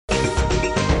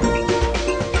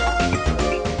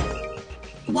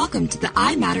Welcome to the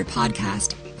I Matter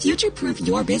podcast. Future-proof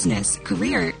your business,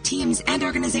 career, teams, and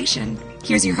organization.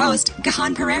 Here's your host,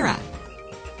 Gahan Pereira.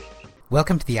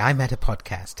 Welcome to the I Matter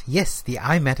podcast. Yes, the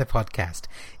I Matter podcast.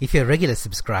 If you're a regular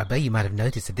subscriber, you might have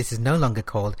noticed that this is no longer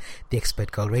called the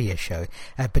Expert Goal Radio Show.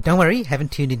 But don't worry,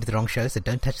 haven't tuned into the wrong show, so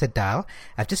don't touch that dial.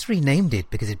 I've just renamed it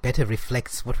because it better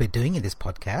reflects what we're doing in this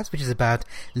podcast, which is about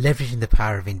leveraging the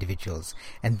power of individuals.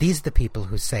 And these are the people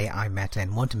who say I matter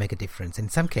and want to make a difference. In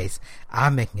some case,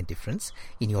 are making a difference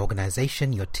in your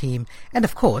organization, your team, and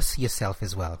of course, yourself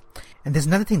as well. And there's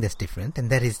another thing that's different, and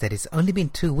that is that it's only been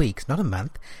 2 weeks, not a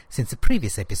month, since the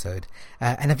previous episode.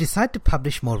 And I've decided to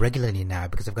publish more regularly now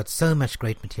because I've got so much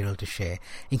great material to share,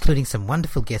 including some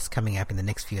wonderful guests coming up in the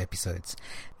next few episodes.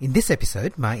 In this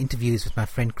episode, my interview is with my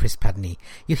friend Chris Pudney.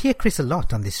 You'll hear Chris a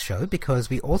lot on this show because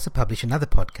we also publish another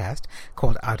podcast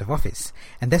called Out of Office.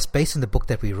 And that's based on the book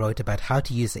that we wrote about how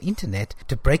to use the internet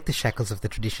to break the shackles of the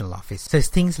traditional office. So it's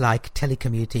things like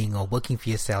telecommuting or working for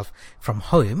yourself from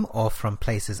home or from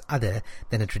places other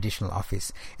than a traditional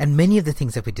office. And many of the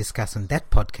things that we discuss on that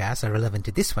podcast are relevant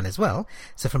to this one as well.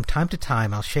 So from time to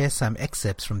time, I'll share some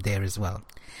excerpts from there as well.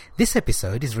 This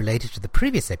episode is related to the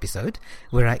previous episode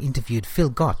where I interviewed Phil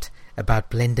Gott about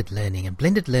blended learning. And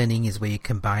blended learning is where you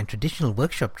combine traditional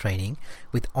workshop training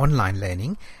with online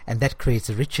learning, and that creates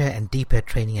a richer and deeper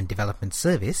training and development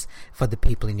service for the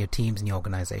people in your teams and your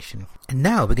organization. And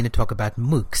now we're going to talk about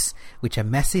MOOCs, which are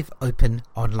massive open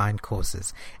online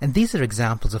courses. And these are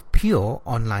examples of pure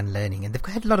online learning, and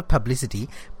they've had a lot of publicity,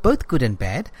 both good and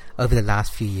bad, over the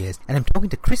last few years. And I'm talking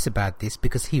to Chris about this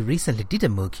because he recently did a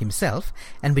MOOC himself,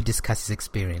 and we discuss his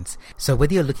experience. So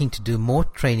whether you're looking to do more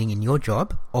training in your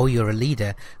job, or you're a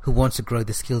leader who wants to grow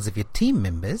the skills of your team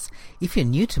members, if you're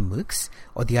new to MOOCs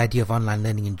or the idea of online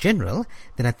learning in general,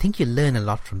 then I think you'll learn a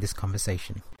lot from this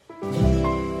conversation.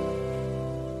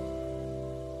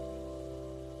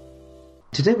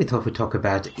 Today we thought we'd talk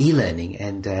about e-learning,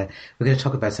 and we're going to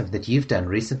talk about something that you've done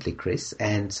recently, Chris.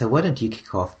 And so why don't you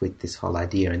kick off with this whole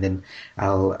idea, and then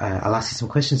I'll ask you some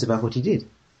questions about what you did.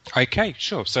 Okay,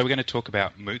 sure. So we're going to talk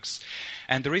about MOOCs.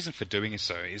 And the reason for doing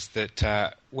so is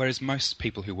that whereas most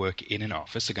people who work in an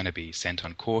office are going to be sent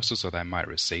on courses, or they might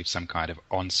receive some kind of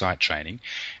on-site training,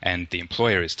 and the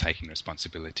employer is taking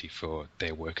responsibility for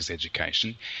their workers'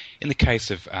 education, in the case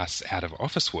of us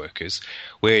out-of-office workers,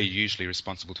 we're usually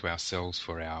responsible to ourselves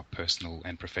for our personal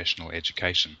and professional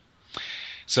education.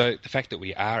 So the fact that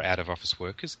we are out-of-office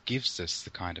workers gives us the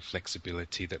kind of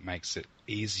flexibility that makes it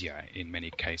easier in many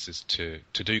cases to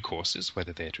do courses,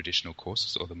 whether they're traditional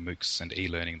courses or the MOOCs and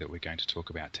e-learning that we're going to talk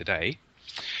about today.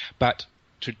 But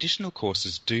traditional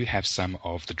courses do have some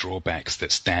of the drawbacks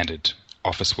that standard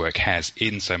office work has,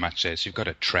 in so much as you've got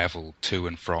to travel to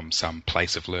and from some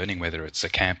place of learning, whether it's a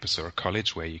campus or a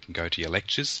college where you can go to your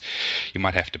lectures. You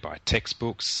might have to buy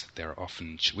textbooks. There are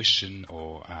often tuition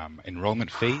or enrollment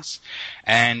fees,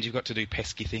 and you've got to do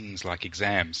pesky things like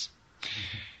exams.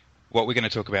 Mm-hmm. What we're going to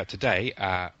talk about today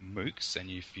are MOOCs, and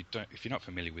if you're not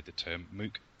familiar with the term,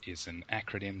 MOOC is an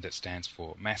acronym that stands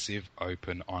for Massive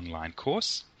Open Online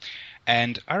Course.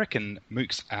 And I reckon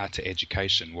MOOCs are to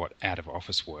education what out of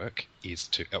office is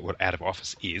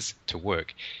to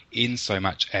work, in so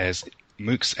much as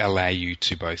MOOCs allow you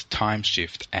to both time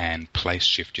shift and place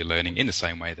shift your learning in the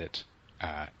same way that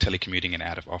telecommuting and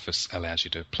out of office allows you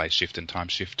to place shift and time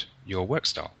shift your work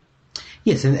style.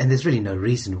 Yes, and there's really no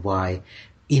reason why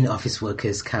in-office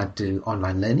workers can't do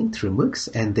online learning through MOOCs,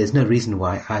 and there's no reason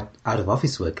why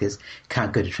out-of-office workers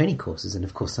can't go to training courses, and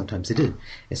of course sometimes they do.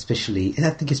 Especially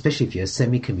if you're a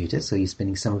semi-commuter, so you're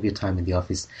spending some of your time in the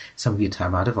office, some of your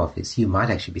time out of office, you might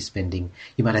actually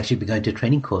be going to a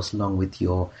training course along with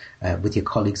your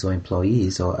colleagues or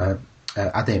employees or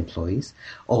other employees.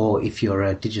 Or if you're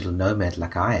a digital nomad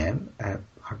like I am,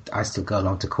 I still go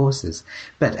along to courses.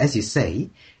 But as you say,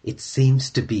 it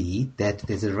seems to be that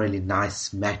there's a really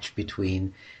nice match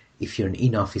between, if you're an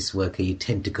in-office worker, you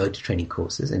tend to go to training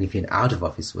courses, and if you're an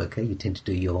out-of-office worker, you tend to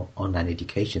do your online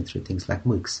education through things like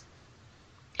MOOCs.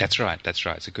 That's right.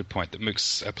 It's a good point. The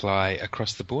MOOCs apply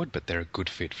across the board, but they're a good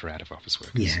fit for out-of-office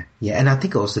workers. Yeah, and I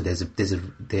think also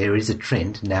there is a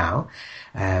trend now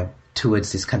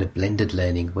towards this kind of blended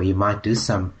learning where you might do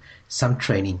some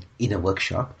training in a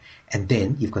workshop, and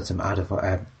then you've got some out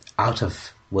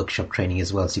of workshop training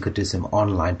as well. So you could do some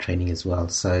online training as well.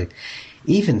 So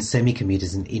even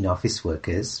semi-commuters and in-office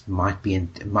workers might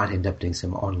end up doing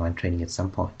some online training at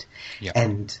some point. Yep.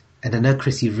 And I know,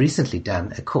 Chris, you've recently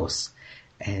done a course,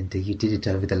 and you did it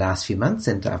over the last few months.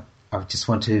 And I just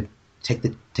want to take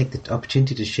the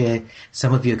opportunity to share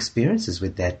some of your experiences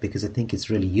with that, because I think it's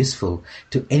really useful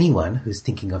to anyone who's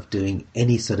thinking of doing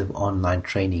any sort of online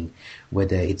training,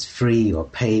 whether it's free or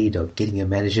paid, or getting your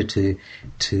manager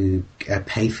to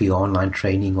pay for your online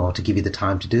training or to give you the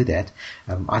time to do that.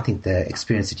 I think the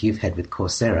experience that you've had with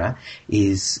Coursera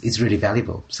is really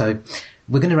valuable. So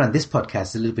we're going to run this podcast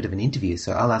as a little bit of an interview.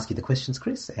 So I'll ask you the questions,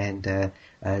 Chris, and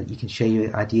you can share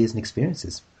your ideas and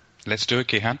experiences. Let's do it,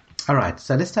 Gihan. All right.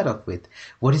 So let's start off with,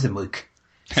 what is a MOOC?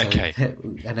 So, okay.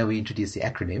 I know we introduced the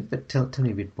acronym, but tell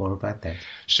me a bit more about that.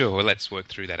 Sure. Well, let's work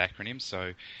through that acronym.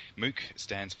 So MOOC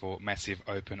stands for Massive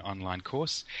Open Online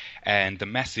Course, and the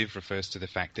massive refers to the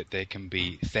fact that there can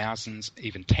be thousands,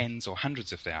 even tens or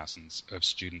hundreds of thousands of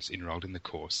students enrolled in the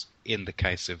course. In the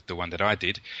case of the one that I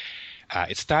did,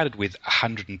 it started with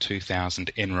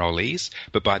 102,000 enrollees,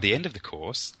 but by the end of the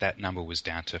course, that number was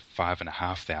down to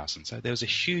 5,500. So there was a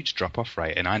huge drop-off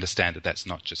rate, and I understand that that's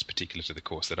not just particular to the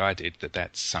course that I did,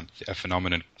 that's a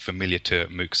phenomenon familiar to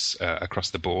MOOCs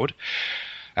across the board.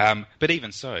 But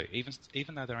even so,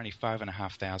 even though there are only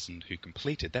 5,500 who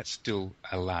completed, that's still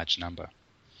a large number.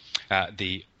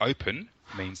 The open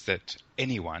means that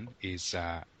anyone is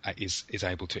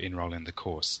able to enroll in the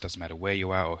course. Doesn't matter where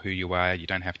you are or who you are. You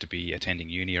don't have to be attending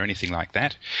uni or anything like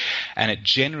that. And it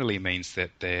generally means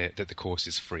that the course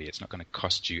is free. It's not going to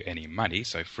cost you any money,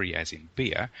 so free as in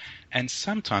beer. And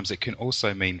sometimes it can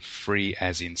also mean free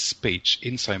as in speech,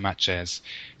 in so much as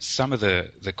some of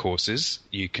the courses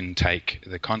you can take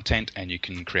the content and you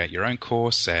can create your own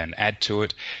course and add to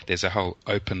it. There's a whole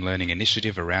open learning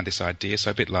initiative around this idea,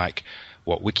 so a bit like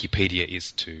what Wikipedia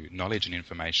is to knowledge and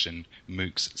information,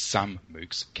 some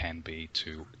MOOCs can be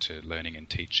to learning and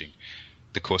teaching.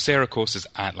 The Coursera courses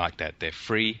aren't like that. They're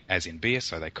free, as in beer,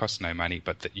 so they cost no money,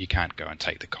 but that you can't go and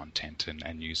take the content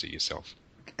and use it yourself.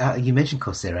 You mentioned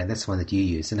Coursera, and that's the one that you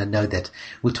use, and I know that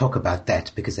we'll talk about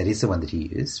that because that is the one that you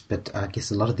use, but I guess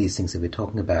a lot of these things that we're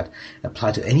talking about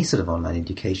apply to any sort of online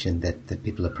education that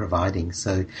people are providing.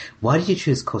 So why did you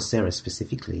choose Coursera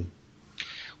specifically?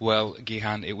 Well,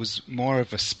 Gihan, it was more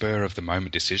of a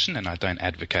spur-of-the-moment decision, and I don't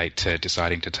advocate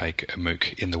deciding to take a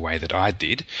MOOC in the way that I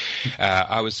did.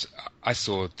 I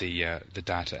saw the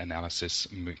data analysis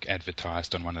MOOC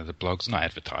advertised on one of the blogs, not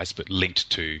advertised, but linked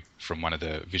to from one of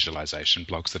the visualization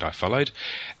blogs that I followed,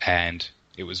 and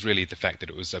it was really the fact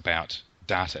that it was about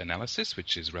data analysis,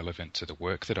 which is relevant to the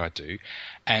work that I do,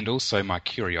 and also my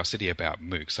curiosity about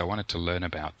MOOCs. I wanted to learn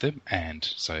about them, and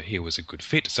so here was a good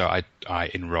fit. So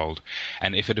I enrolled.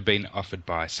 And if it had been offered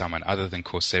by someone other than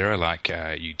Coursera, like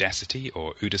Udacity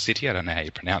or Udacity, I don't know how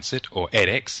you pronounce it, or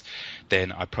edX,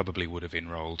 then I probably would have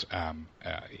enrolled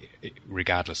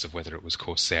regardless of whether it was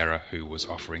Coursera who was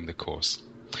offering the course.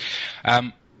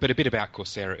 But a bit about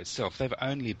Coursera itself. They've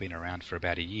only been around for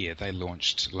about a year. They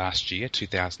launched last year,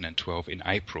 2012, in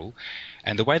April.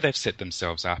 And the way they've set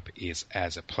themselves up is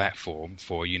as a platform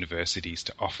for universities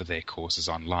to offer their courses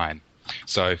online.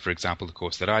 So, for example, the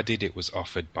course that I did, it was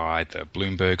offered by the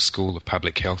Bloomberg School of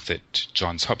Public Health at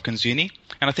Johns Hopkins Uni.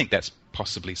 And I think that's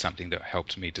possibly something that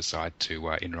helped me decide to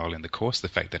enroll in the course, the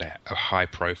fact that a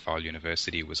high-profile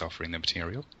university was offering the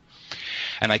material.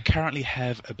 And they currently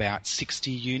have about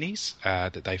 60 unis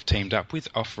that they've teamed up with,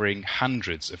 offering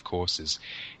hundreds of courses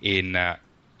in a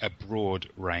broad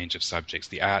range of subjects.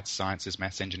 The arts, sciences,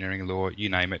 maths, engineering, law, you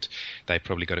name it. They've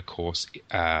probably got a course.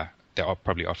 They're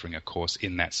probably offering a course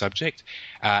in that subject.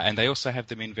 And they also have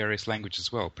them in various languages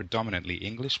as well, predominantly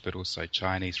English, but also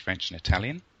Chinese, French, and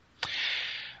Italian.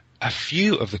 A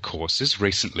few of the courses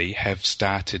recently have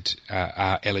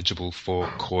are eligible for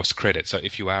course credit. So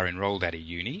if you are enrolled at a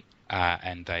uni,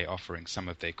 and they're offering some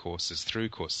of their courses through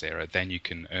Coursera, then you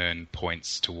can earn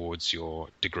points towards your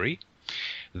degree.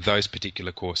 Those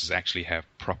particular courses actually have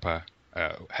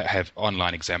have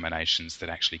online examinations that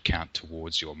actually count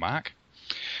towards your mark.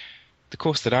 The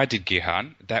course that I did,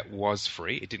 Gihan, that was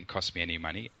free. It didn't cost me any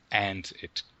money, and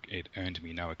it earned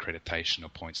me no accreditation or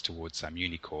points towards some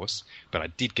uni course, but I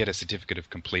did get a certificate of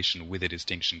completion with a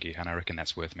distinction, Gihan. I reckon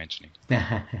that's worth mentioning.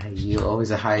 You're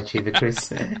always a high achiever,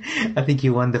 Chris. I think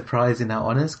you won the prize in our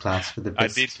honours class for the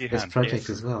best project, yes,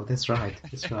 as well. That's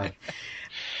right.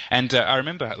 And I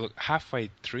remember, halfway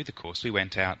through the course, we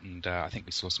went out and I think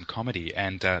we saw some comedy.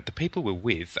 And the people we're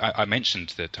with, I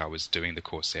mentioned that I was doing the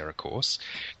Coursera course,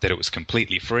 that it was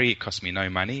completely free, it cost me no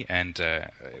money, and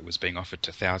it was being offered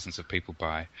to thousands of people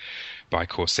by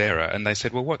Coursera, and they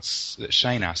said, well,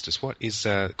 Shane asked us, what is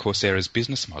Coursera's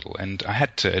business model? And I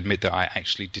had to admit that I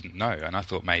actually didn't know, and I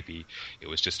thought maybe it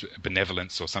was just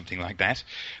benevolence or something like that.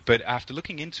 But after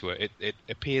looking into it, it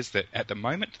appears that at the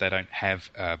moment they don't have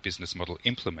a business model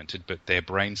implemented, but they're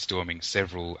brainstorming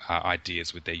several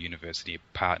ideas with their university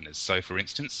partners. So, for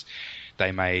instance,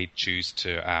 they may choose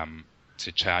to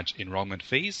charge enrolment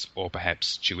fees, or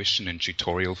perhaps tuition and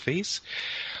tutorial fees.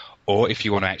 Or if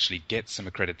you want to actually get some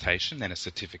accreditation, then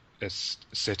a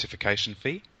certification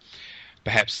fee.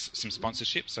 Perhaps some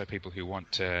sponsorship, so people who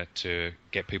want to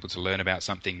get people to learn about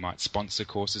something might sponsor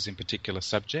courses in particular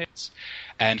subjects.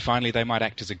 And finally, they might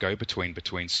act as a go-between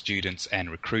between students and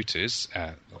recruiters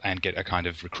and get a kind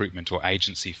of recruitment or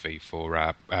agency fee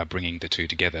for bringing the two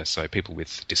together. So people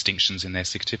with distinctions in their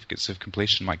certificates of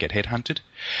completion might get headhunted.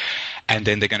 And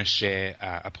then they're going to share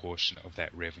a portion of that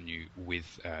revenue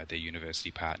with their university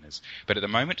partners. But at the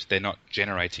moment, they're not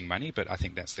generating money, but I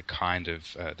think that's the kind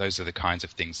of those are the kinds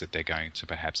of things that they're going to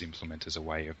perhaps implement as a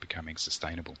way of becoming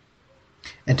sustainable.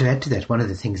 And to add to that, one of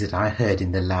the things that I heard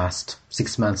in the last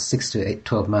 6 to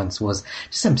 12 months was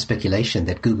some speculation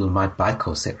that Google might buy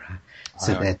Coursera,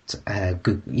 so that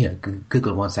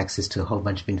Google wants access to a whole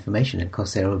bunch of information, and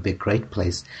Coursera would be a great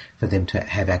place for them to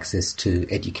have access to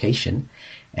education.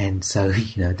 And so,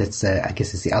 that's I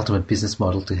guess it's the ultimate business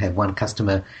model, to have one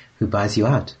customer who buys you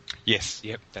out. Yes,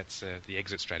 yep, that's the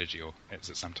exit strategy, or as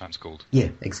it's sometimes called. Yeah,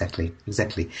 exactly.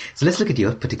 So let's look at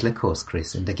your particular course,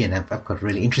 Chris. And again, I've got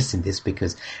really interest in this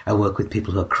because I work with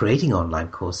people who are creating online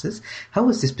courses. How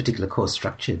was this particular course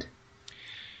structured?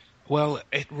 Well,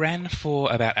 it ran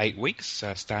for about 8 weeks,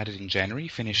 started in January,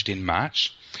 finished in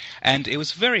March, and it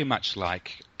was very much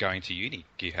like going to uni,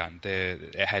 Gihan.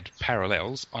 It had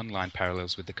online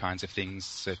parallels with the kinds of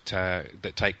things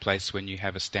that take place when you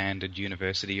have a standard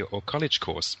university or college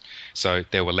course. So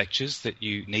there were lectures that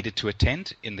you needed to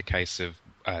attend. In the case of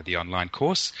the online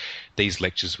course, these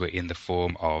lectures were in the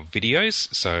form of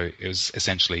videos, so it was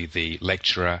essentially the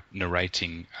lecturer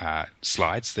narrating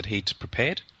slides that he'd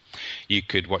prepared. You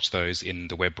could watch those in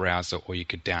the web browser, or you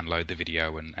could download the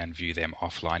video and view them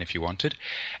offline if you wanted.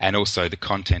 And also the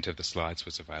content of the slides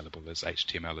was available as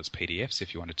HTML, as PDFs,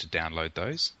 if you wanted to download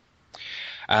those.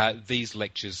 These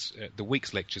lectures, the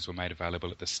week's lectures, were made available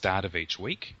at the start of each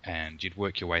week, and you'd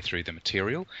work your way through the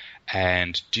material,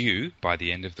 and due by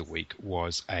the end of the week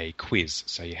was a quiz.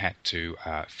 So you had to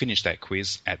finish that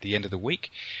quiz at the end of the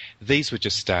week. These were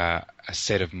just a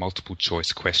set of multiple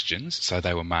choice questions, so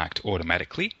they were marked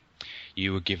automatically.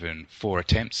 You were given 4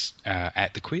 attempts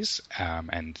at the quiz,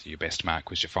 and your best mark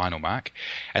was your final mark.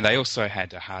 And they also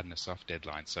had a hard and a soft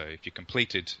deadline. So if you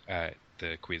completed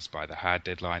the quiz by the hard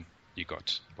deadline, you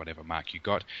got whatever mark you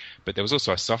got. But there was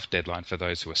also a soft deadline for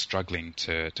those who were struggling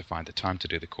to find the time to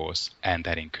do the course, and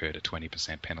that incurred a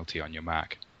 20% penalty on your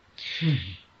mark.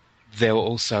 Mm-hmm. There were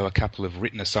also a couple of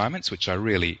written assignments, which I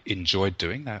really enjoyed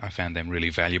doing. I found them really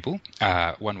valuable.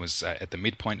 One was at the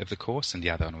midpoint of the course, and the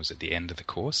other one was at the end of the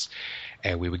course.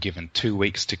 We were given 2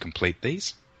 weeks to complete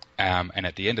these. And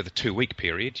at the end of the 2-week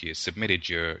period, you submitted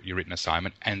your written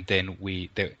assignment, and then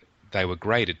they were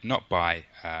graded not by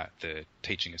the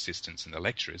teaching assistants and the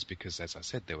lecturers, because, as I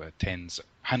said, there were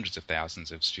hundreds of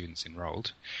thousands of students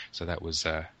enrolled, so that was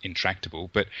intractable.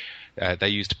 But they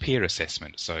used peer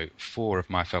assessment, so 4 of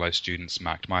my fellow students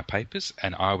marked my papers,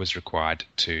 and I was required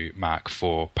to mark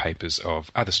 4 papers of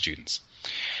other students.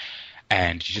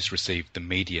 And you just received the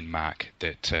median mark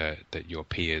that your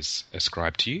peers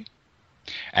ascribed to you.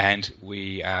 And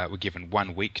we were given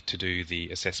 1 week to do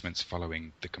the assessments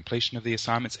following the completion of the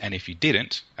assignments. And if you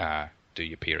didn't do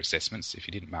your peer assessments, if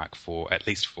you didn't mark at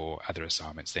least 4 other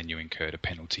assignments, then you incurred a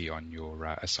penalty on your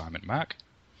assignment mark.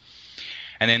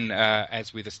 And then,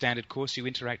 as with a standard course, you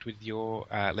interact with your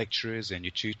lecturers and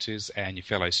your tutors and your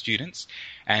fellow students.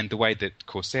 And the way that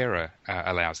Coursera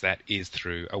allows that is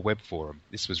through a web forum.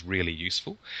 This was really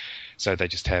useful. So they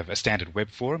just have a standard web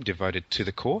forum devoted to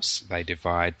the course. They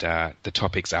divide the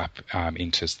topics up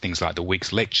into things like the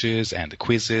week's lectures and the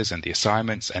quizzes and the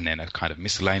assignments, and then a kind of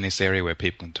miscellaneous area where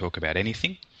people can talk about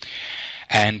anything.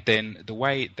 And then the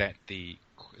way that the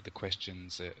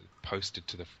questions posted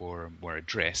to the forum were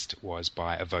addressed was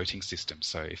by a voting system.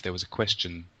 So if there was a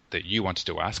question that you wanted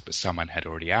to ask but someone had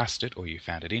already asked it, or you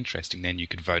found it interesting, then you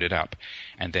could vote it up.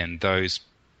 And then those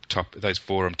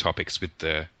forum topics with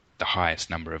the highest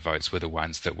number of votes were the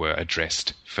ones that were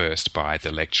addressed first by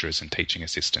the lecturers and teaching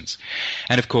assistants.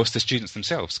 And of course the students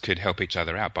themselves could help each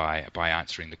other out by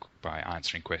answering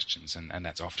questions, and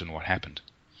that's often what happened.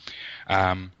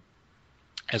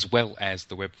 As well as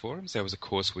the web forums, there was a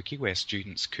course wiki where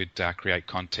students could create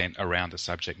content around the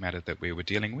subject matter that we were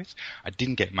dealing with. I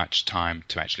didn't get much time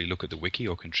to actually look at the wiki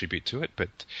or contribute to it,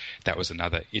 but that was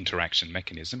another interaction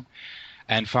mechanism.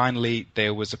 And finally,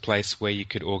 there was a place where you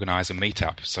could organise a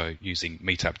meetup, so using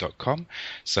meetup.com,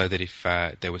 so that if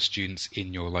there were students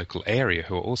in your local area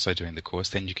who were also doing the course,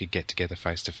 then you could get together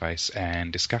face-to-face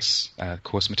and discuss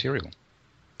course material.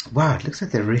 Wow, it looks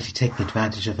like they're really taking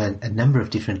advantage of a number of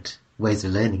different ways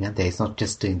of learning, aren't they? It's not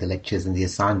just doing the lectures and the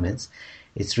assignments.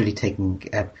 It's really tapping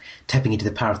into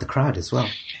the power of the crowd as well.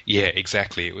 Yeah,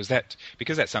 exactly. It was that,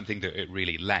 because that's something that it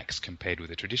really lacks compared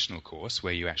with a traditional course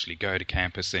where you actually go to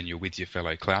campus and you're with your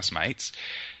fellow classmates.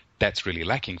 That's really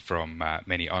lacking from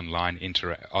many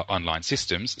online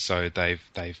systems. So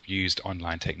they've used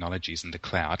online technologies in the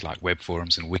cloud, like web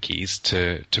forums and wikis,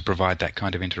 to provide that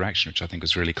kind of interaction, which I think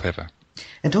was really clever.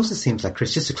 It also seems like,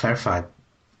 Chris, just to clarify,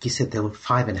 you said there were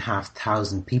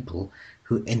 5,500 people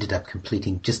who ended up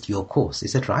completing just your course.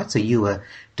 Is that right? So you were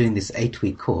doing this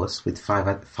 8-week course with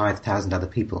 5,000 other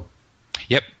people.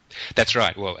 Yep, that's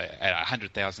right. Well,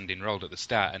 100,000 enrolled at the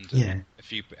start,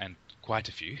 and quite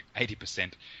a few,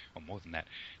 80% or more than that,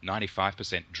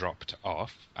 95% dropped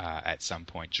off at some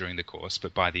point during the course.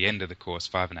 But by the end of the course,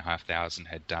 5,500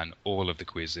 had done all of the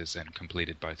quizzes and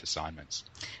completed both assignments.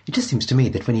 It just seems to me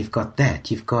that when you've got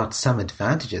that, you've got some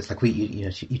advantages. Like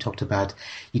you talked about,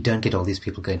 you don't get all these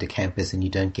people going to campus and you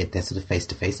don't get that sort of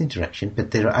face-to-face interaction.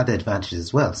 But there are other advantages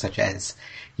as well, such as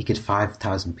you get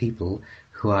 5,000 people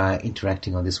who are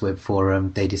interacting on this web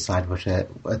forum. They decide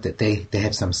they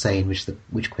have some say in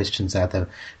which questions are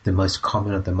the most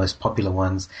common or the most popular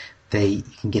ones. They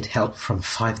can get help from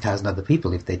 5,000 other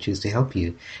people if they choose to help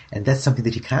you, and that's something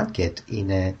that you can't get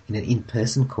in an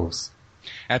in-person course.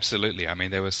 Absolutely. I mean,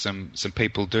 there were some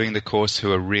people doing the course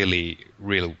who are really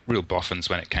real boffins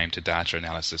when it came to data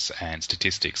analysis and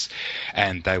statistics,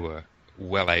 and they were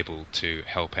well able to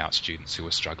help out students who were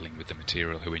struggling with the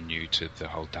material, who were new to the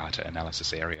whole data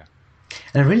analysis area.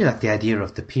 And I really like the idea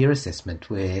of the peer assessment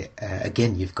where,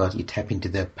 again, you tap into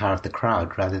the power of the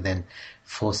crowd rather than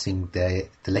forcing the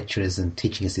lecturers and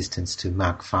teaching assistants to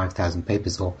mark 5,000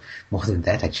 papers, or more than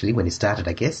that, actually, when it started,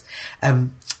 I guess.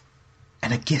 And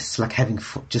I guess like having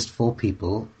just 4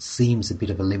 people seems a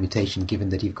bit of a limitation given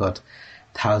that you've got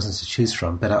thousands to choose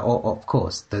from. But of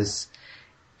course,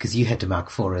 because you had to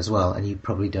mark 4 as well, and you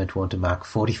probably don't want to mark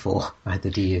 44 either,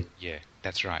 do you? Yeah,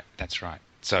 that's right.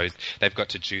 So they've got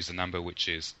to choose a number which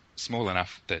is small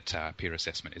enough that peer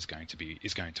assessment is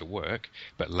going to work,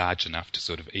 but large enough to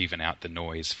sort of even out the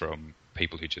noise from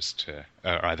people who just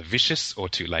are either vicious or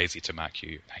too lazy to mark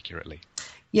you accurately.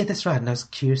 Yeah, that's right. And I was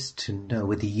curious to know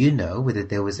whether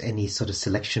there was any sort of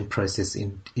selection process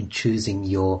in choosing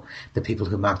the people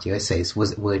who marked your essays. Were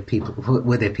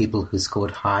there people who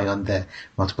scored high on the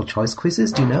multiple choice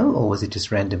quizzes? Do you know, or was it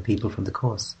just random people from the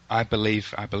course? I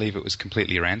believe it was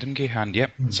completely random, Gihan.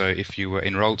 Yep. So if you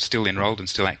were still enrolled and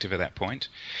still active at that point,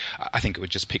 I think it would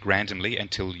just pick randomly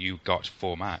until you got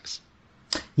 4 marks.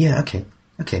 Yeah.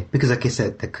 Okay, because I guess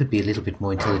there could be a little bit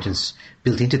more intelligence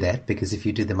built into that, because if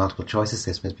you do the multiple choice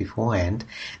assessments beforehand,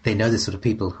 they know the sort of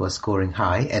people who are scoring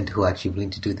high and who are actually willing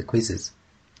to do the quizzes.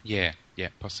 Yeah,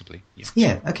 possibly.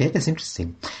 Yeah, okay, that's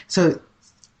interesting. So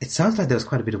it sounds like there was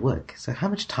quite a bit of work. So how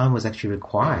much time was actually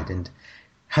required, and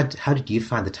how did you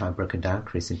find the time broken down,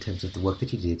 Chris, in terms of the work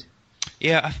that you did?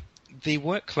 Yeah, the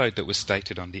workload that was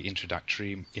stated in the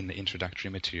introductory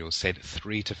material said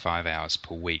 3 to 5 hours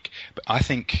per week, but I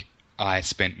think I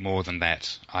spent more than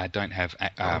that. I don't have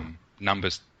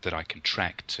numbers that I can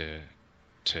track to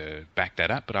back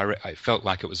that up, but I felt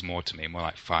like it was more to me, more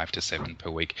like 5 to 7 per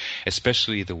week,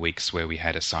 especially the weeks where we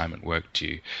had assignment work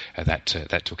due. That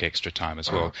took extra time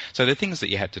as well. So the things that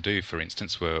you had to do, for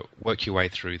instance, were work your way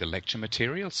through the lecture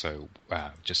material, so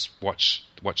just watch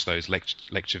those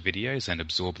lecture videos and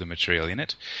absorb the material in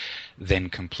it, then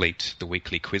complete the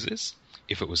weekly quizzes.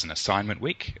 If it was an assignment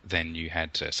week, then you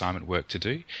had assignment work to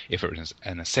do. If it was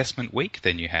an assessment week,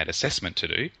 then you had assessment to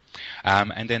do.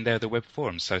 And then there are the web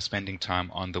forums. So spending time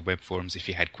on the web forums if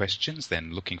you had questions,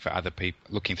 then looking for other people,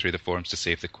 looking through the forums to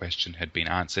see if the question had been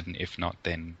answered, and if not,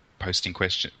 then posting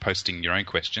your own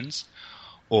questions,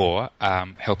 or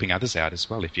helping others out as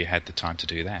well if you had the time to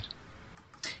do that.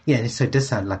 Yeah, so it does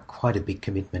sound like quite a big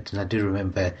commitment. And I do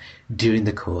remember during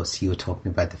the course you were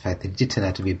talking about the fact that it did turn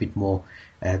out to be a bit more,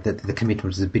 that the commitment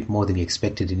was a bit more than you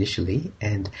expected initially.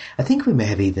 And I think we may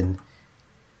have even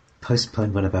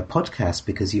postponed one of our podcasts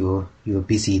because you were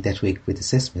busy that week with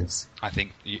assessments. I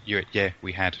think, we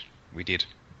did.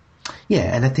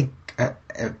 Yeah, and I think, but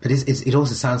it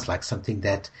also sounds like something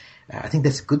that I think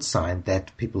that's a good sign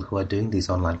that people who are doing these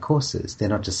online courses, they're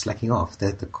not just slacking off,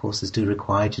 that the courses do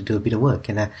require you to do a bit of work.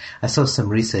 And I saw some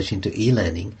research into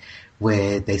e-learning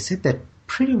where they said that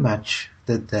pretty much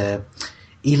that the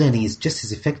e-learning is just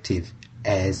as effective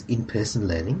as in-person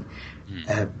learning.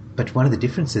 But one of the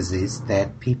differences is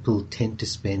that people tend to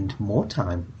spend more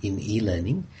time in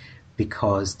e-learning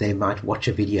because they might watch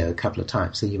a video a couple of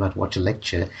times. So you might watch a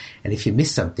lecture, and if you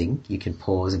miss something, you can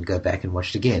pause and go back and watch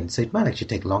it again. So it might actually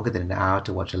take longer than an hour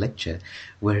to watch a lecture.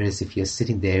 Whereas if you're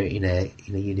sitting there in a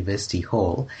university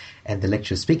hall and the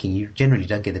lecturer is speaking, you generally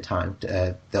don't get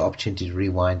the opportunity to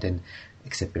rewind and,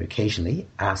 except very occasionally,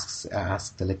 ask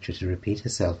the lecturer to repeat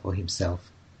herself or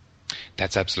himself.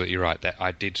 That's absolutely right. That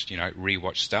I did,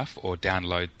 rewatch stuff or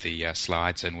download the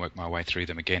slides and work my way through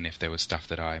them again if there was stuff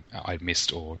that I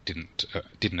missed or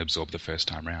didn't absorb the first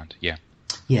time round. Yeah.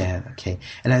 Yeah. Okay.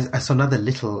 And I saw another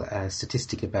little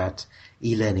statistic about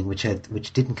e-learning, which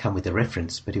didn't come with a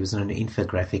reference, but it was on an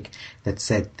infographic that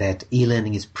said that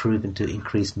e-learning is proven to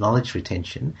increase knowledge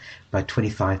retention by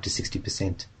 25 to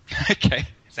 60%. Okay.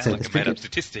 Sounds like a made-up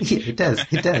statistic. Yeah, it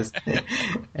does.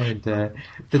 And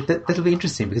that'll be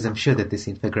interesting because I'm sure that this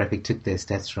infographic took their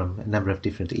stats from a number of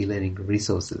different e-learning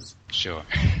resources. Sure,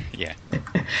 yeah.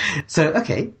 So,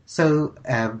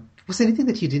 was there anything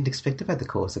that you didn't expect about the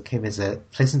course that came as a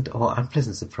pleasant or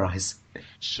unpleasant surprise?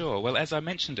 Sure. Well, as I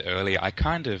mentioned earlier, I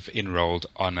kind of enrolled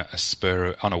on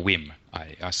a whim.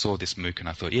 I saw this MOOC and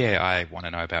I thought, I want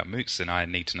to know about MOOCs and I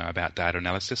need to know about data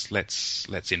analysis.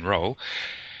 Let's enroll.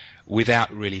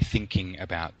 Without really thinking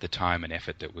about the time and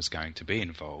effort that was going to be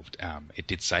involved. It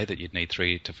did say that you'd need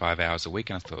 3 to 5 hours a week,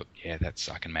 and I thought,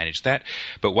 I can manage that.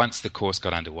 But once the course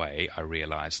got underway, I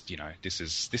realised, this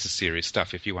is serious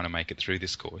stuff. If you want to make it through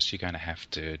this course, you're going to have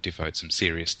to devote some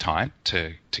serious time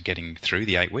to getting through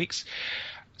the 8 weeks.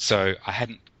 So I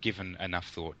hadn't given enough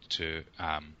thought to,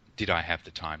 did I have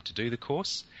the time to do the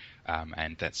course?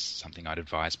 And that's something I'd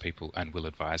advise people and will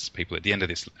advise people at the end of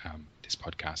this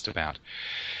podcast about.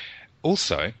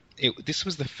 Also, this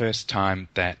was the first time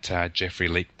that Jeffrey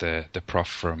Leake, the prof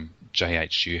from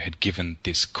JHU, had given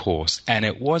this course, and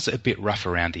it was a bit rough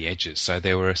around the edges. So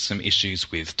there were some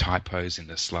issues with typos in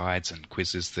the slides and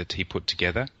quizzes that he put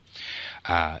together.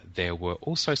 There were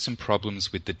also some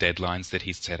problems with the deadlines that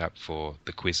he set up for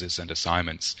the quizzes and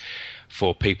assignments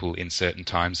for people in certain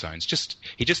time zones.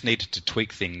 He just needed to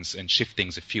tweak things and shift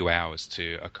things a few hours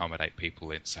to accommodate people,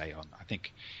 let's say, on, I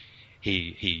think,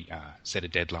 he set a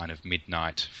deadline of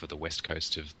midnight for the east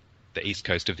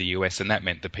coast of the US, and that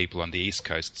meant the people on the east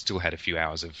coast still had a few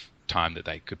hours of time that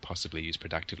they could possibly use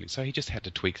productively. So he just had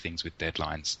to tweak things with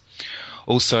deadlines.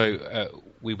 Also,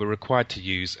 we were required to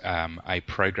use a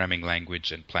programming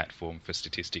language and platform for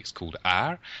statistics called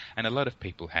R, and a lot of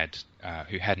people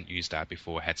who hadn't used R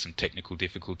before had some technical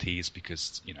difficulties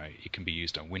because it can be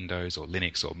used on Windows or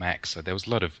Linux or Mac. So there was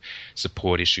a lot of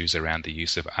support issues around the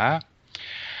use of R.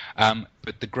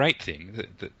 But the great thing,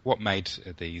 what made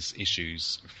these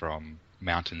issues from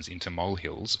mountains into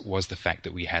molehills was the fact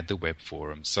that we had the web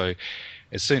forum. So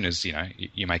as soon as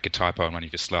you make a typo on one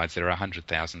of your slides, there are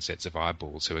 100,000 sets of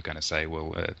eyeballs who are going to say,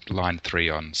 well, line 3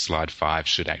 on slide 5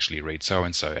 should actually read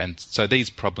so-and-so. And so these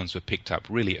problems were picked up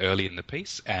really early in the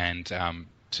piece, and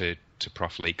to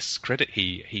Prof. Leake's credit,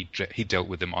 he dealt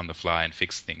with them on the fly and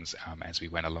fixed things as we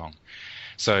went along.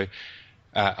 So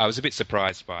I was a bit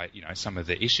surprised by some of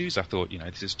the issues. I thought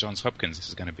this is Johns Hopkins. This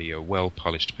is going to be a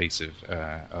well-polished piece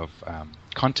of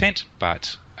content,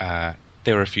 but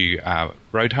there were a few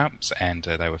road humps, and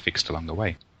they were fixed along the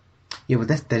way. Yeah, well,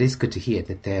 that is good to hear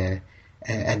that they're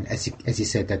and as you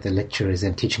said, that the lecturers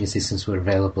and teaching assistants were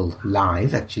available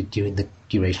live actually during the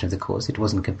duration of the course. It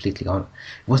wasn't completely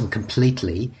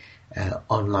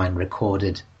online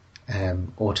recorded,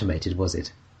 automated, was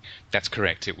it? That's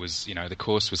correct. It was, the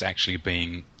course was actually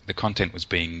the content was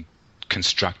being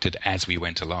constructed as we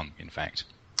went along, in fact.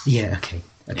 Yeah, okay.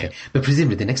 Yeah. But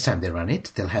presumably the next time they run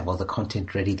it, they'll have all the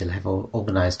content ready, they'll have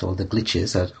organized all the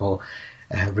glitches or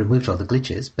removed all the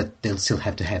glitches, but they'll still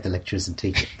have to have the lecturers and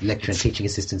teaching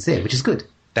assistants there, which is good.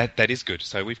 That is good.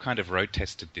 So we've kind of road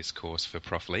tested this course for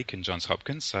Prof. Leake and Johns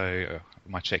Hopkins, so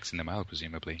my check's in the mail,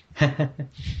 presumably.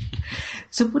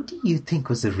 So what do you think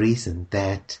was the reason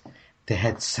that they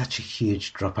had such a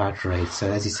huge dropout rate?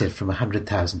 So as you said, from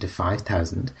 100,000 to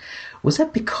 5,000. Was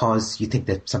that because you think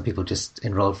that some people just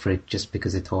enrolled for it just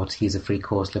because they thought, here's a free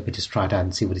course, let me just try it out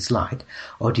and see what it's like?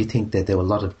 Or do you think that there were a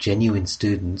lot of genuine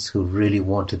students who really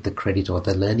wanted the credit or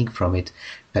the learning from it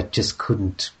but just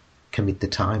couldn't commit the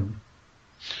time?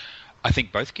 I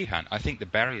think both, Gihan. I think the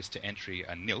barriers to entry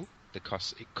are nil. It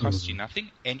costs you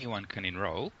nothing. Anyone can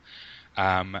enroll.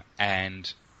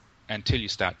 And until you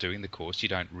start doing the course, you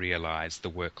don't realise the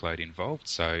workload involved.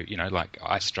 So, like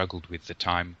I struggled with the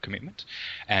time commitment,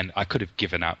 and I could have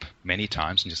given up many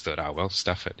times and just thought, oh, well,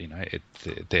 stuff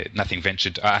it. Nothing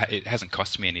ventured. It hasn't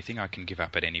cost me anything. I can give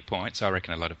up at any point. So I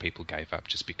reckon a lot of people gave up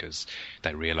just because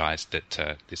they realised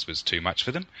that this was too much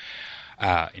for them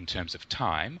in terms of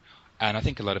time. And I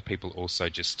think a lot of people also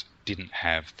just didn't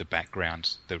have the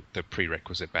background, the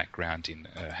prerequisite background in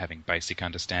having basic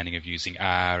understanding of using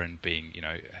R and being,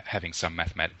 having some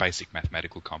basic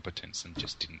mathematical competence, and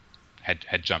just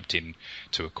had jumped in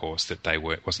to a course that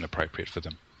wasn't appropriate for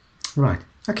them. Right.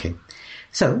 Okay.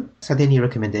 So are there any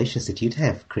recommendations that you'd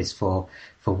have, Chris, for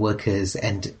workers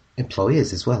and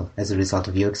employers as well, as a result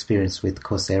of your experience with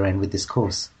Coursera and with this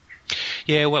course?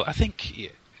 Yeah, well, I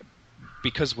think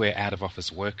because we're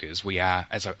out-of-office workers, we are,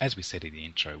 as we said in the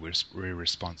intro, we're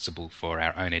responsible for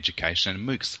our own education. And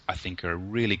MOOCs, I think, are a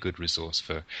really good resource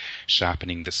for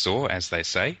sharpening the saw, as they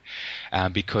say,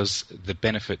 because the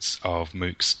benefits of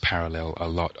MOOCs parallel a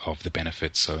lot of the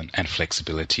benefits and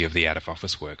flexibility of the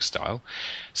out-of-office work style.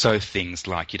 So things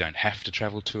like you don't have to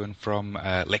travel to and from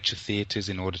lecture theatres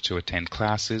in order to attend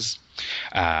classes.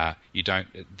 You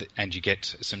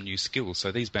get some new skills.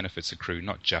 So these benefits accrue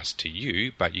not just to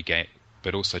you,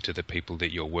 but also to the people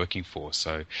that you're working for.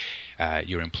 So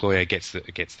your employer gets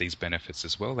these benefits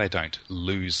as well. They don't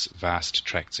lose vast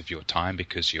tracts of your time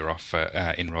because you're off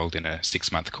enrolled in a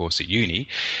 6-month course at uni.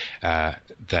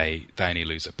 They only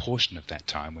lose a portion of that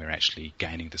time. We're actually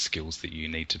gaining the skills that you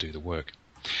need to do the work.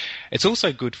 It's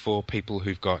also good for people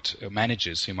who've got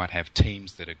managers who might have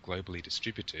teams that are globally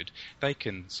distributed. They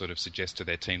can sort of suggest to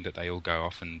their team that they all go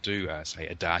off and do, say,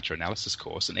 a data analysis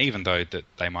course. And even though that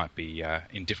they might be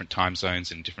in different time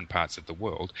zones in different parts of the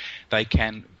world, they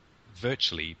can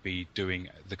virtually be doing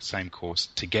the same course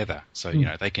together. So,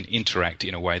 they can interact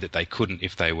in a way that they couldn't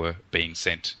if they were being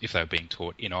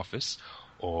taught in office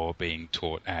or being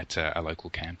taught at a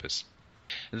local campus.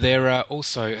 There are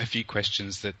also a few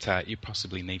questions that you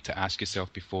possibly need to ask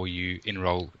yourself before you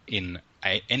enrol in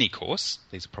any course.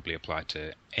 These probably apply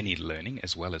to any learning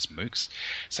as well as MOOCs,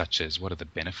 such as what are the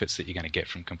benefits that you're going to get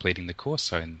from completing the course.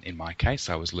 So in my case,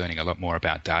 I was learning a lot more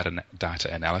about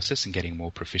data analysis and getting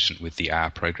more proficient with the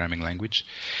R programming language.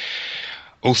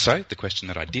 Also, the question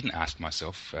that I didn't ask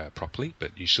myself properly,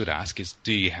 but you should ask, is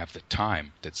do you have the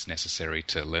time that's necessary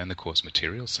to learn the course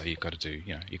material? So you've got to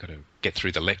get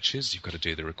through the lectures, you've got to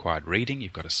do the required reading,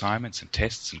 you've got assignments and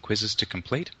tests and quizzes to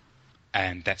complete.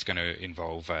 And that's going to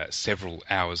involve several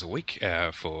hours a week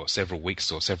for several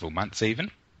weeks or several months even.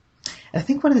 I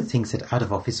think one of the things that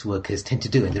out-of-office workers tend to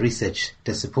do, and the research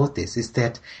does support this, is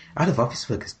that out-of-office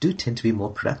workers do tend to be more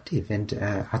productive. And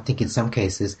I think in some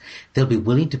cases they'll be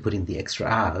willing to put in the extra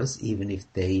hours, even if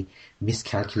they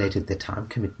miscalculated their time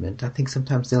commitment. I think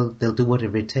sometimes they'll do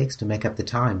whatever it takes to make up the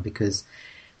time, because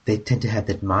they tend to have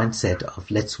that mindset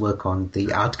of let's work on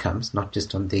the outcomes, not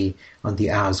just on the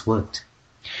hours worked.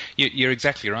 You're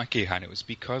exactly right, Gihan. It was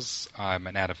because I'm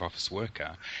an out-of-office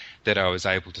worker that I was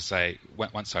able to say,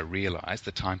 once I realised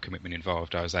the time commitment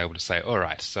involved, I was able to say, all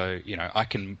right, so, I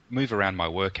can move around my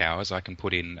work hours. I can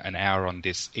put in an hour on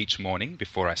this each morning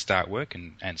before I start work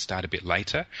and start a bit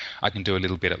later. I can do a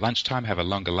little bit at lunchtime, have a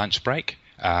longer lunch break,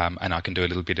 and I can do a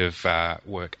little bit of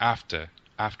work after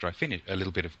I finish, a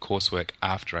little bit of coursework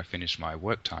after I finish my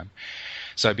work time.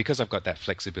 So because I've got that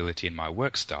flexibility in my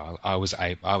work style, I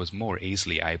was more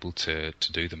easily able to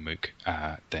do the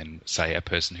MOOC than, say, a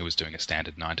person who was doing a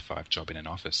standard 9-to-5 job in an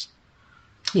office.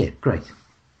 Yeah, great.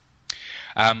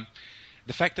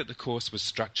 The fact that the course was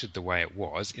structured the way it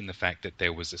was, in the fact that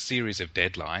there was a series of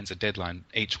deadlines, a deadline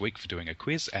each week for doing a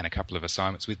quiz and a couple of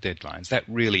assignments with deadlines, that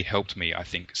really helped me, I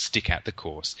think, stick at the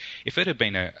course. If it had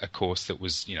been a course that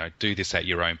was, do this at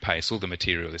your own pace, all the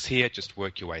material is here, just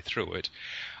work your way through it,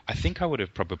 I think I would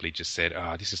have probably just said,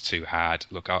 this is too hard.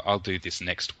 Look, I'll do this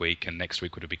next week, and next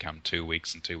week would have become 2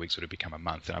 weeks, and 2 weeks would have become a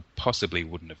month, and I possibly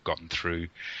wouldn't have gotten through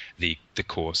the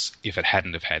course if it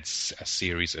hadn't have had a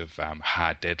series of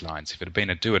hard deadlines. If it had been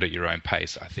a do it at your own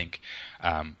pace, I think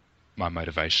my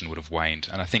motivation would have waned.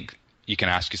 And I think you can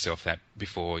ask yourself that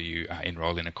before you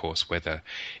enroll in a course, whether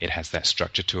it has that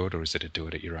structure to it, or is it a do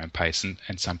it at your own pace,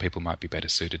 and some people might be better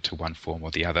suited to one form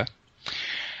or the other.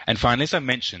 And finally, as I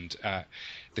mentioned,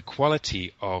 the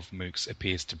quality of MOOCs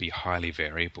appears to be highly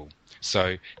variable.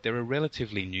 So they're a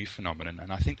relatively new phenomenon,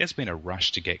 and I think there's been a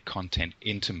rush to get content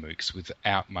into MOOCs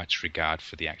without much regard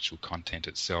for the actual content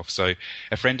itself. So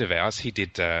a friend of ours, he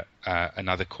did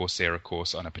another Coursera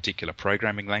course on a particular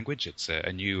programming language. It's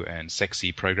a new and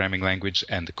sexy programming language,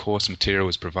 and the course material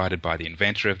was provided by the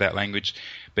inventor of that language,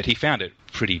 but he found it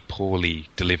pretty poorly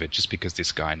delivered. Just because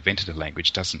this guy invented a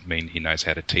language doesn't mean he knows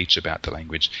how to teach about the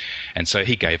language. And so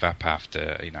he gave up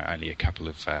after only a couple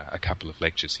of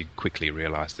lectures. He quickly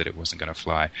realized that it wasn't going to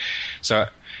fly. So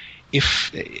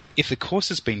if the course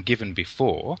has been given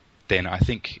before, then I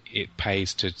think it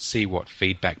pays to see what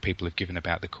feedback people have given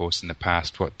about the course in the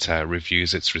past, what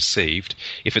reviews it's received.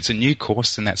 If it's a new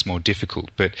course, then that's more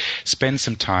difficult, but spend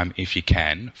some time, if you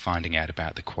can, finding out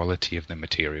about the quality of the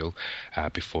material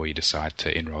before you decide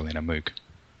to enroll in a MOOC.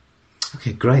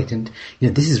 Okay, great. And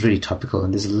this is really topical,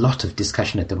 and there's a lot of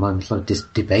discussion at the moment, a lot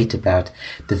of debate about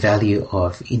the value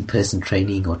of in-person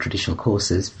training or traditional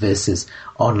courses versus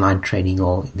online training,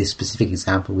 or in this specific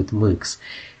example with MOOCs.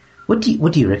 What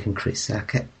do you reckon, Chris?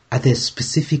 Are there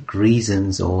specific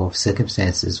reasons or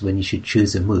circumstances when you should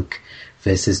choose a MOOC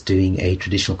versus doing a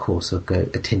traditional course or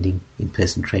attending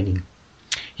in-person training?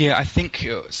 Yeah, I think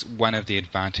one of the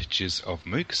advantages of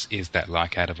MOOCs is that,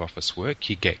 like out-of-office work,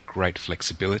 you get great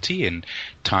flexibility in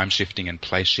time shifting and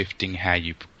place shifting how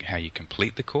you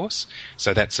complete the course.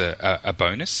 So that's a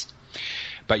bonus.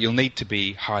 But you'll need to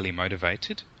be highly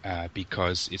motivated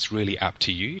because it's really up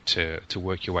to you to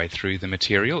work your way through the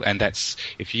material. And that's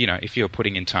if you're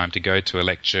putting in time to go to a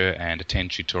lecture and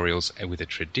attend tutorials with a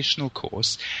traditional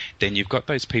course, then you've got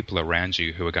those people around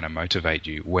you who are going to motivate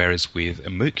you. Whereas with a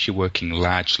MOOC, you're working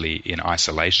largely in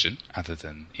isolation other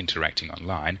than interacting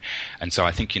online. And so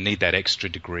I think you need that extra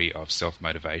degree of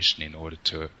self-motivation in order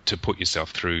to put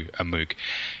yourself through a MOOC,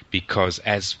 because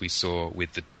as we saw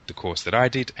with the course that I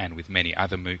did and with many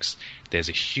other MOOCs, there's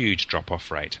a huge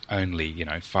drop-off rate. Only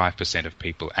 5% of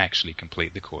people actually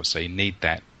complete the course. So you need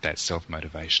that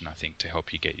self-motivation, I think, to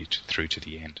help you get you through to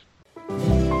the end.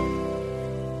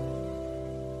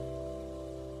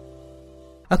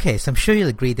 Okay, so I'm sure you'll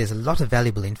agree there's a lot of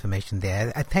valuable information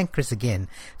there. I thank Chris again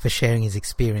for sharing his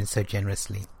experience so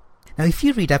generously. Now, if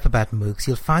you read up about MOOCs,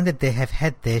 you'll find that they have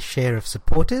had their share of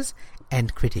supporters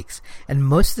and critics, and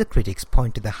most of the critics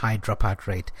point to the high dropout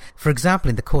rate. For example,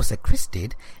 in the course that Chris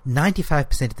did,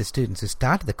 95% of the students who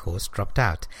started the course dropped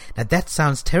out. Now that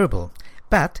sounds terrible,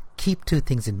 but keep two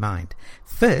things in mind.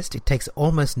 First, it takes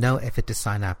almost no effort to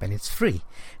sign up, and it's free.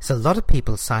 So a lot of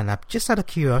people sign up just out of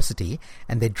curiosity,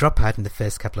 and they drop out in the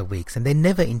first couple of weeks, and they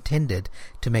never intended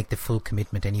to make the full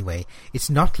commitment anyway. It's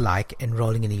not like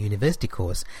enrolling in a university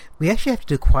course. We actually have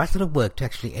to do quite a lot of work to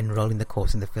actually enroll in the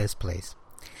course in the first place.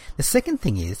 The second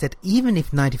thing is that even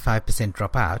if 95%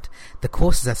 drop out, the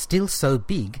courses are still so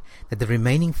big that the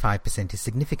remaining 5% is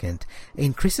significant.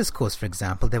 In Chris's course, for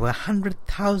example, there were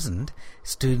 100,000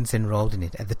 students enrolled in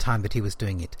it at the time that he was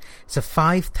doing it. So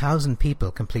 5,000 people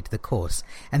completed the course,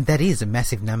 and that is a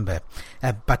massive number.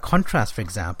 By contrast, for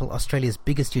example, Australia's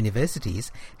biggest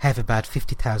universities have about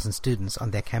 50,000 students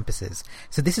on their campuses.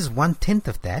 So this is 1/10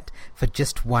 of that for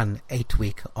just one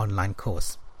 8-week online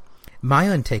course. My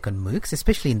own take on MOOCs,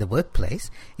 especially in the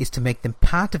workplace, is to make them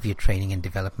part of your training and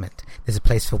development. There's a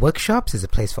place for workshops, there's a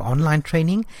place for online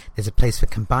training, there's a place for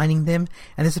combining them,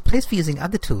 and there's a place for using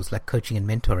other tools like coaching and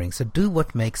mentoring. So do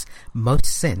what makes most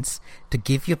sense to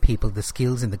give your people the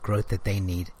skills and the growth that they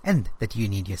need and that you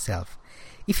need yourself.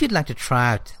 If you'd like to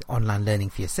try out online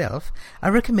learning for yourself, I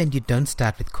recommend you don't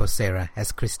start with Coursera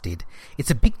as Chris did.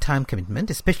 It's a big time commitment,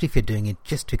 especially if you're doing it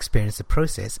just to experience the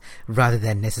process rather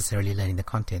than necessarily learning the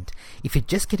content. If you're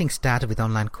just getting started with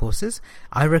online courses,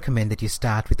 I recommend that you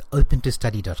start with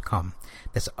open2study.com.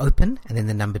 That's open and then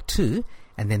the number 2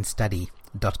 and then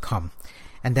study.com.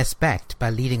 And that's backed by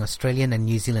leading Australian and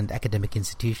New Zealand academic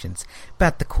institutions.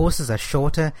 But the courses are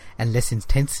shorter and less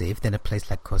intensive than a place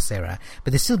like Coursera,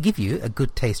 but they still give you a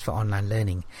good taste for online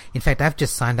learning. In fact, I've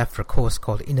just signed up for a course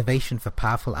called Innovation for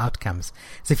Powerful Outcomes.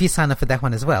 So if you sign up for that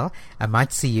one as well, I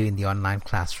might see you in the online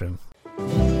classroom.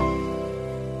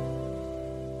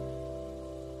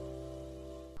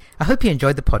 I hope you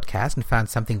enjoyed the podcast and found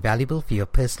something valuable for your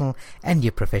personal and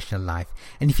your professional life.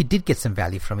 And if you did get some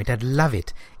value from it, I'd love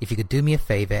it if you could do me a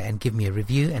favor and give me a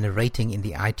review and a rating in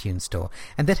the iTunes store,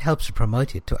 and that helps to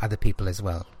promote it to other people as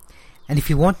well. And if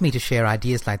you want me to share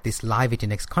ideas like this live at your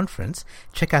next conference,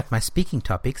 check out my speaking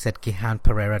topics at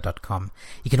gihanperera.com.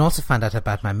 You can also find out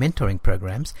about my mentoring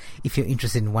programs if you're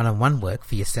interested in one-on-one work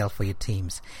for yourself or your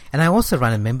teams. And I also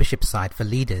run a membership site for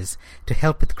leaders to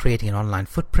help with creating an online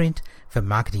footprint, for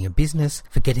marketing your business,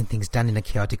 for getting things done in a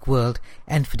chaotic world,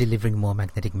 and for delivering more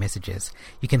magnetic messages.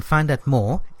 You can find out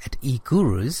more at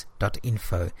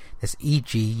egurus.info. That's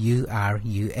egurus.info.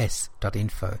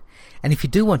 And if you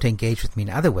do want to engage with me in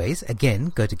other ways,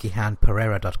 again, go to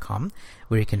gihanperera.com,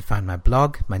 where you can find my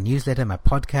blog, my newsletter, my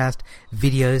podcast,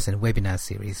 videos, and webinar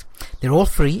series. They're all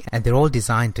free, and they're all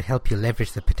designed to help you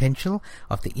leverage the potential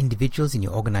of the individuals in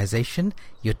your organization,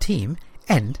 your team,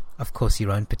 and, of course,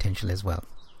 your own potential as well.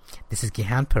 This is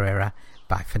Gihan Perera.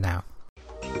 Bye for now.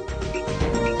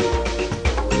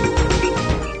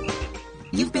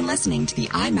 You've been listening to the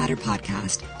iMatter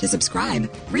podcast. To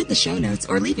subscribe, read the show notes,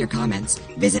 or leave your comments,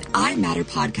 visit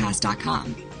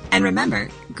imatterpodcast.com. And remember,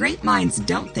 great minds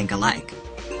don't think alike.